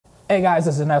Hey guys,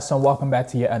 this is Ernesto and welcome back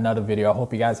to yet another video. I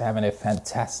hope you guys are having a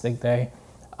fantastic day.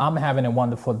 I'm having a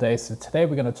wonderful day. So today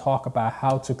we're going to talk about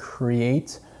how to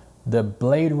create the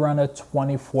Blade Runner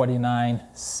 2049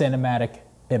 cinematic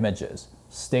images.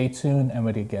 Stay tuned and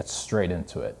we're going to get straight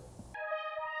into it.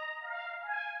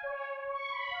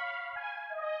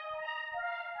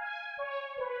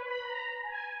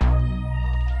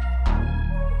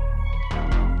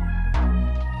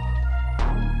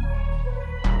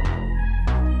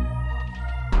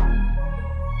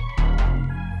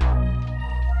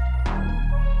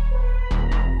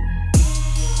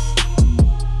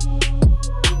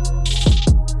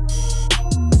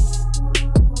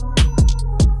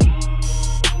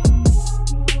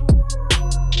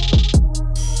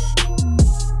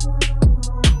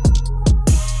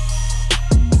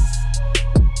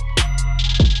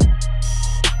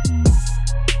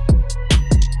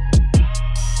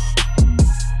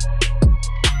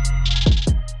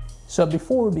 So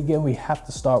before we begin, we have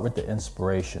to start with the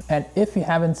inspiration. And if you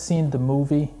haven't seen the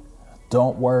movie,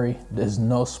 don't worry, there's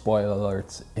no spoiler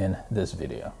alerts in this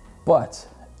video. But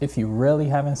if you really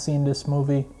haven't seen this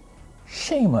movie,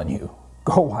 shame on you.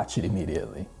 Go watch it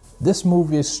immediately. This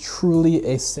movie is truly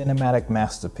a cinematic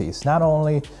masterpiece. Not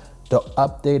only the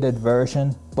updated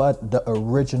version, but the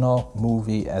original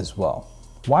movie as well.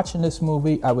 Watching this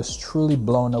movie, I was truly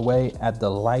blown away at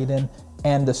the lighting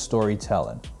and the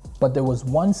storytelling. But there was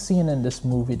one scene in this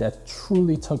movie that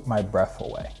truly took my breath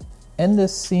away. In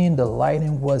this scene, the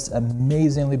lighting was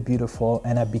amazingly beautiful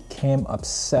and I became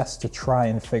obsessed to try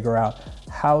and figure out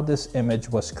how this image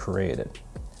was created.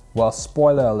 Well,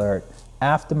 spoiler alert,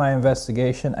 after my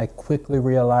investigation, I quickly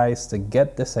realized to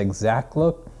get this exact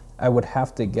look, I would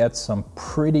have to get some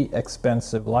pretty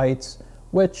expensive lights,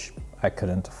 which I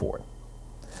couldn't afford.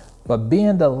 But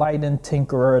being the lighting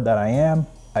tinkerer that I am,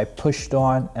 I pushed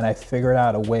on and I figured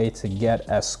out a way to get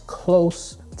as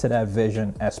close to that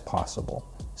vision as possible.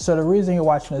 So the reason you're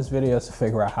watching this video is to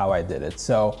figure out how I did it.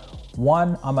 So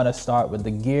one, I'm gonna start with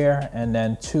the gear, and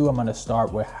then two, I'm gonna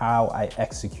start with how I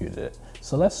executed it.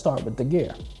 So let's start with the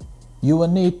gear. You will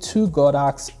need two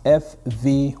Godox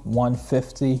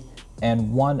V150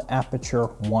 and one Aputure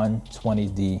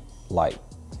 120D light.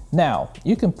 Now,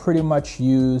 you can pretty much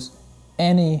use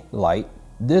any light.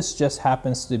 This just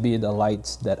happens to be the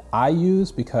lights that I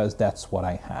use because that's what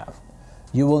I have.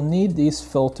 You will need these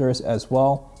filters as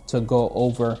well to go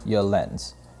over your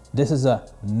lens. This is a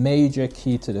major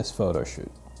key to this photo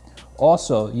shoot.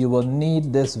 Also, you will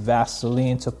need this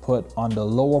Vaseline to put on the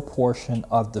lower portion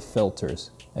of the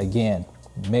filters. Again,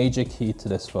 major key to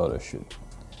this photo shoot.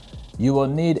 You will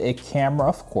need a camera,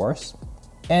 of course.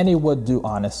 Any would do,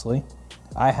 honestly.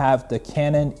 I have the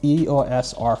Canon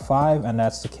EOS R5 and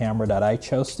that's the camera that I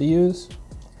chose to use.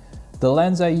 The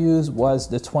lens I used was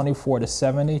the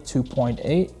 24-70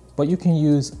 2.8, but you can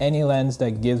use any lens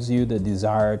that gives you the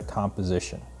desired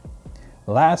composition.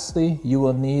 Lastly, you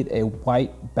will need a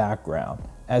white background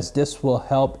as this will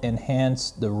help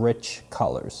enhance the rich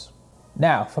colors.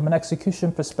 Now, from an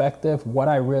execution perspective, what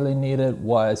I really needed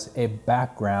was a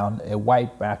background, a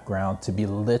white background to be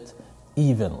lit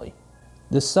evenly.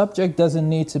 The subject doesn't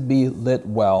need to be lit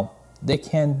well. They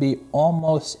can be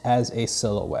almost as a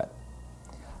silhouette.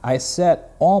 I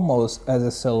set almost as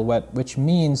a silhouette, which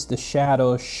means the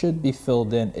shadow should be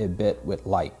filled in a bit with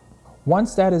light.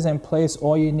 Once that is in place,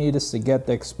 all you need is to get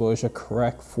the exposure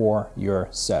correct for your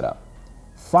setup.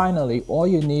 Finally, all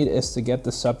you need is to get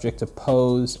the subject to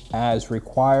pose as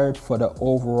required for the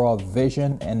overall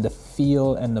vision and the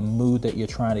feel and the mood that you're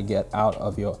trying to get out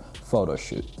of your photo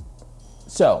shoot.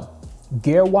 So,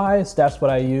 gear-wise, that's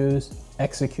what I used.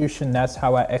 Execution, that's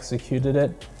how I executed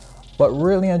it. But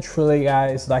really and truly,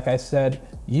 guys, like I said,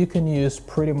 you can use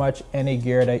pretty much any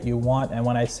gear that you want. And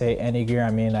when I say any gear,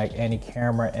 I mean like any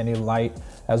camera, any light.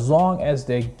 As long as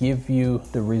they give you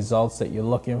the results that you're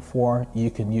looking for,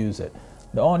 you can use it.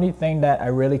 The only thing that I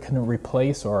really couldn't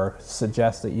replace or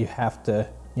suggest that you have to,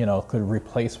 could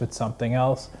replace with something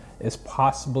else is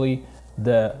possibly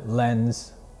the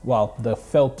lens. Well, the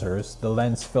filters, the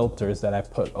lens filters that I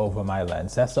put over my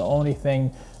lens. That's the only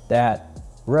thing that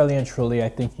really and truly I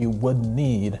think you would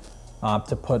need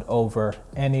to put over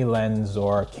any lens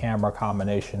or camera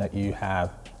combination that you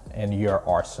have in your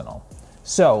arsenal.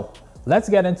 So let's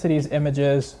get into these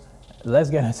images. Let's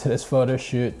get into this photo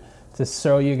shoot to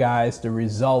show you guys the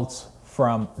results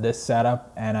from this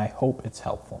setup, and I hope it's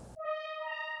helpful.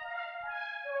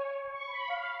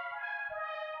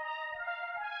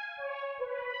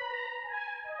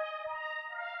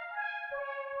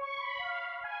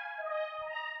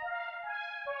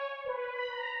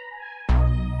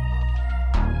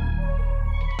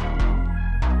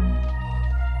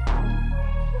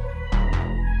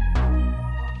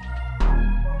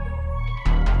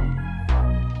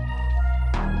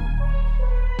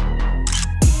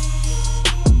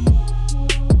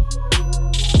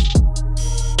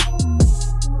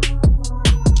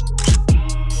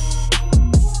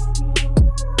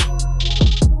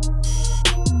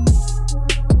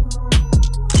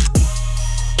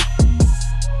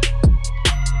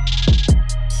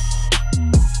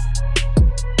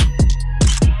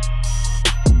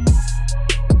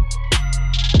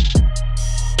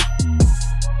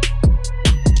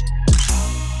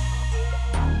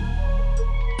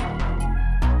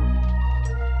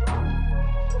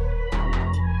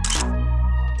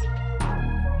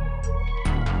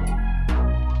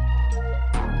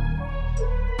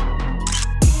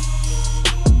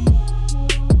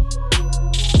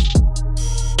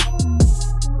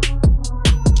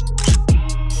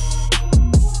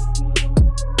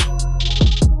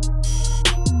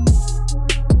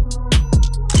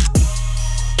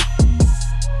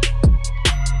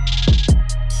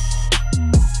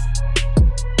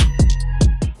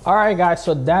 All right, guys,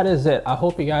 so that is it. I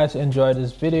hope you guys enjoyed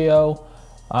this video.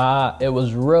 It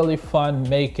was really fun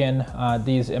making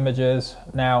these images.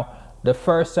 Now, the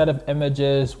first set of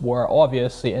images were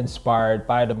obviously inspired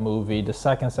by the movie. The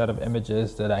second set of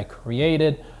images that I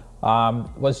created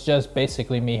was just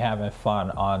basically me having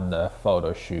fun on the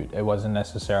photo shoot. It wasn't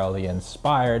necessarily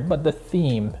inspired, but the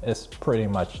theme is pretty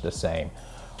much the same.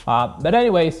 But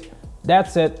anyways,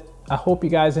 that's it. I hope you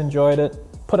guys enjoyed it.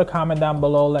 Put a comment down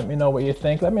below. Let me know what you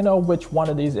think. Let me know which one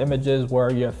of these images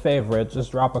were your favorite.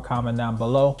 Just drop a comment down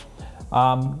below.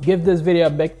 Give this video a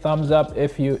big thumbs up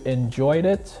if you enjoyed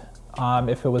it.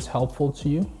 If it was helpful to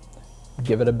you,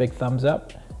 give it a big thumbs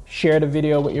up. Share the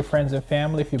video with your friends and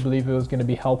family if you believe it was going to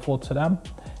be helpful to them.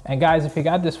 And guys, if you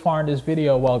got this far in this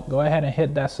video, well, go ahead and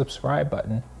hit that subscribe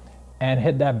button and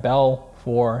hit that bell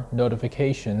for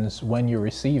notifications when you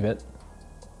receive it.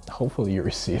 Hopefully you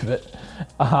receive it.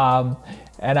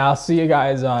 And I'll see you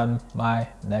guys on my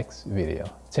next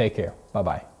video. Take care.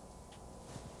 Bye-bye.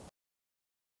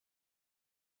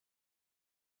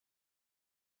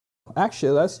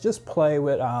 Actually, let's just play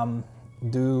with,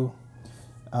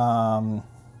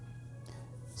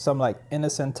 some like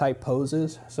innocent type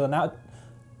poses.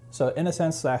 So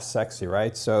innocent slash sexy,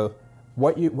 right? So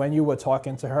when you were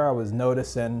talking to her, I was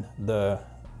noticing the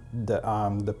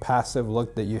passive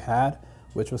look that you had,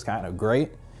 which was kind of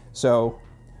great. So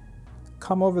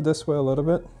come over this way a little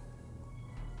bit.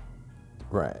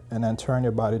 Right, and then turn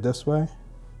your body this way.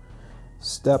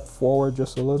 Step forward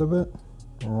just a little bit,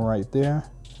 right there.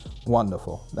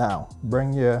 Wonderful. Now,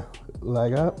 bring your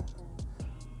leg up.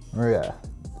 Yeah.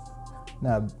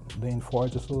 Now, lean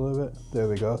forward just a little bit. There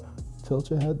we go. Tilt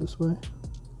your head this way.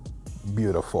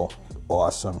 Beautiful.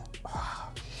 Awesome. Oh,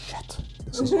 shit.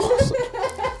 This is awesome.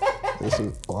 This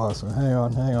is awesome. Hang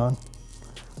on, hang on.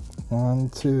 1,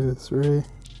 2, 3.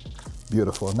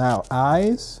 Beautiful. Now,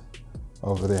 eyes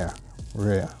over there.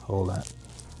 Yeah, hold that.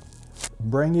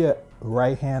 Bring your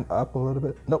right hand up a little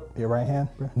bit. Nope, your right hand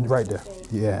right there.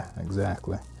 Yeah,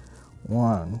 exactly.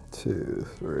 1, 2,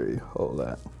 3. Hold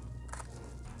that.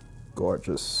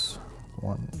 Gorgeous.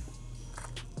 One.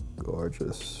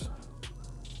 Gorgeous.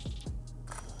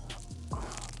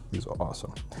 These are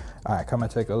awesome. All right, come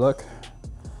and take a look.